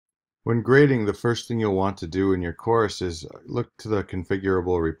When grading, the first thing you'll want to do in your course is look to the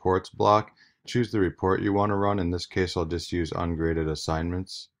configurable reports block, choose the report you want to run. In this case, I'll just use ungraded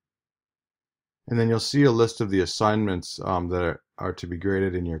assignments. And then you'll see a list of the assignments that are to be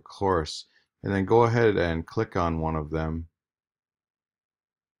graded in your course. And then go ahead and click on one of them.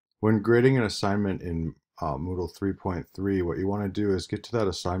 When grading an assignment in Moodle 3.3, what you want to do is get to that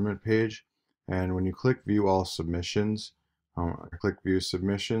assignment page, and when you click View All Submissions, click View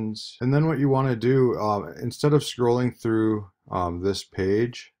Submissions. And then what you want to do, instead of scrolling through this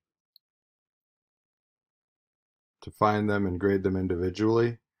page to find them and grade them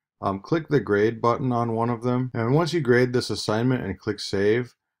individually, click the Grade button on one of them. And once you grade this assignment and click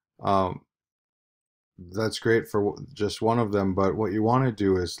Save, that's great for just one of them, but what you want to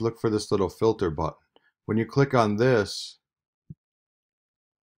do is look for this little filter button. When you click on this,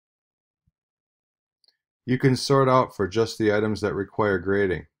 you can sort out for just the items that require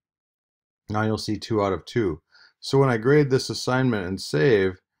grading. Now you'll see 2 out of 2. So when I grade this assignment and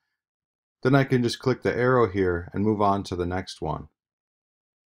save, then I can just click the arrow here and move on to the next one.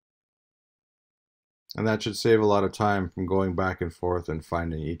 And that should save a lot of time from going back and forth and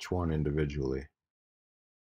finding each one individually.